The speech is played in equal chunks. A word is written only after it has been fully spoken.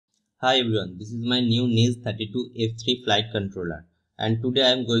Hi everyone, this is my new NAZE32 F3 flight controller, and today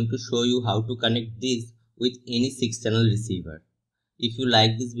I am going to show you how to connect this with any 6-channel receiver. If you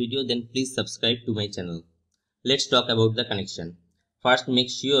like this video, then please subscribe to my channel. Let's talk about the connection. First,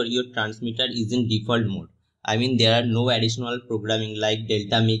 make sure your transmitter is in default mode. I mean there are no additional programming like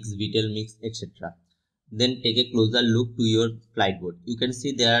delta mix, VTEL mix, etc. Then take a closer look to your flight board. You can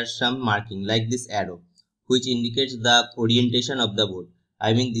see there are some marking like this arrow, which indicates the orientation of the board.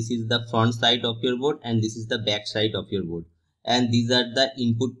 I mean this is the front side of your board and this is the back side of your board. And these are the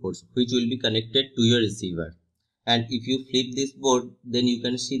input ports which will be connected to your receiver. And if you flip this board, then you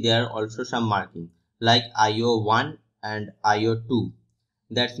can see there are also some marking like IO1 and IO2.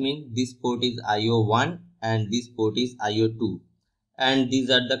 That means this port is IO1 and this port is IO2. And these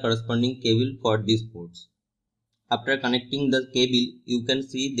are the corresponding cable for these ports. After connecting the cable, you can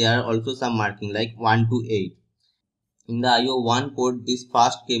see there are also some marking like 1 to 8. In the IO1 port, this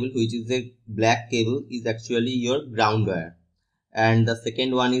fast cable, which is a black cable, is actually your ground wire, and the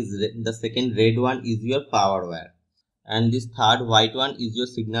second red one is your power wire, and this third white one is your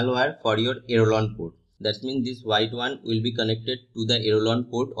signal wire for your aileron port. That means this white one will be connected to the aileron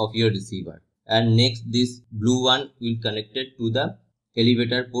port of your receiver, and next this blue one will connected to the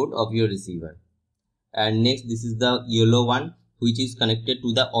elevator port of your receiver, and next this is the yellow one which is connected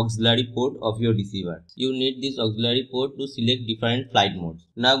to the auxiliary port of your receiver. You need this auxiliary port to select different flight modes.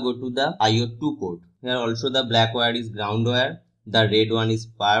 Now go to the IO2 port. Here also the black wire is ground wire, the red one is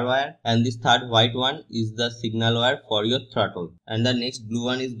power wire, and this third white one is the signal wire for your throttle, and the next blue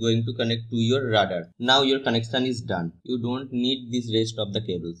one is going to connect to your radar. Now your connection is done. You don't need this rest of the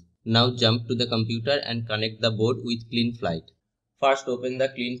cables. Now jump to the computer and connect the board with Clean Flight. First open the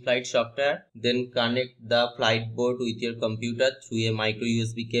Clean Flight software, then connect the flight board with your computer through a micro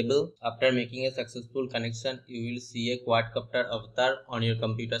USB cable. After making a successful connection, you will see a quadcopter avatar on your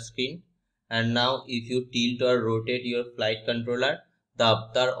computer screen. And now if you tilt or rotate your flight controller, the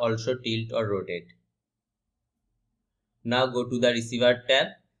avatar also tilt or rotate. Now go to the receiver tab.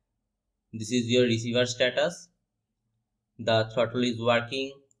 This is your receiver status. The throttle is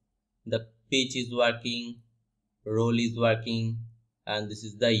working, the pitch is working, roll is working, and this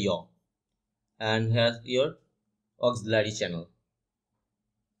is the yaw, and here's your auxiliary channel.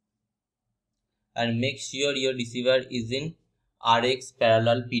 And make sure your receiver is in RX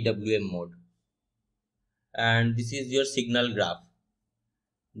parallel PWM mode. And this is your signal graph.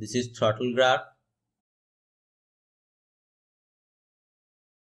 This is throttle graph,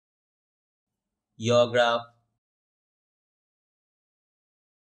 yaw graph,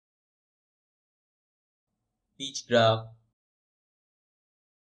 pitch graph,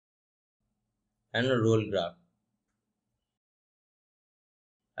 and roll graph.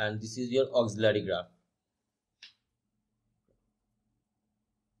 And this is your auxiliary graph.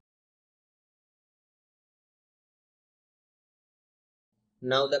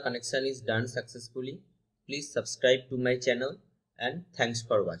 Now the connection is done successfully. Please subscribe to my channel and thanks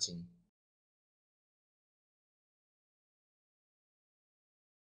for watching.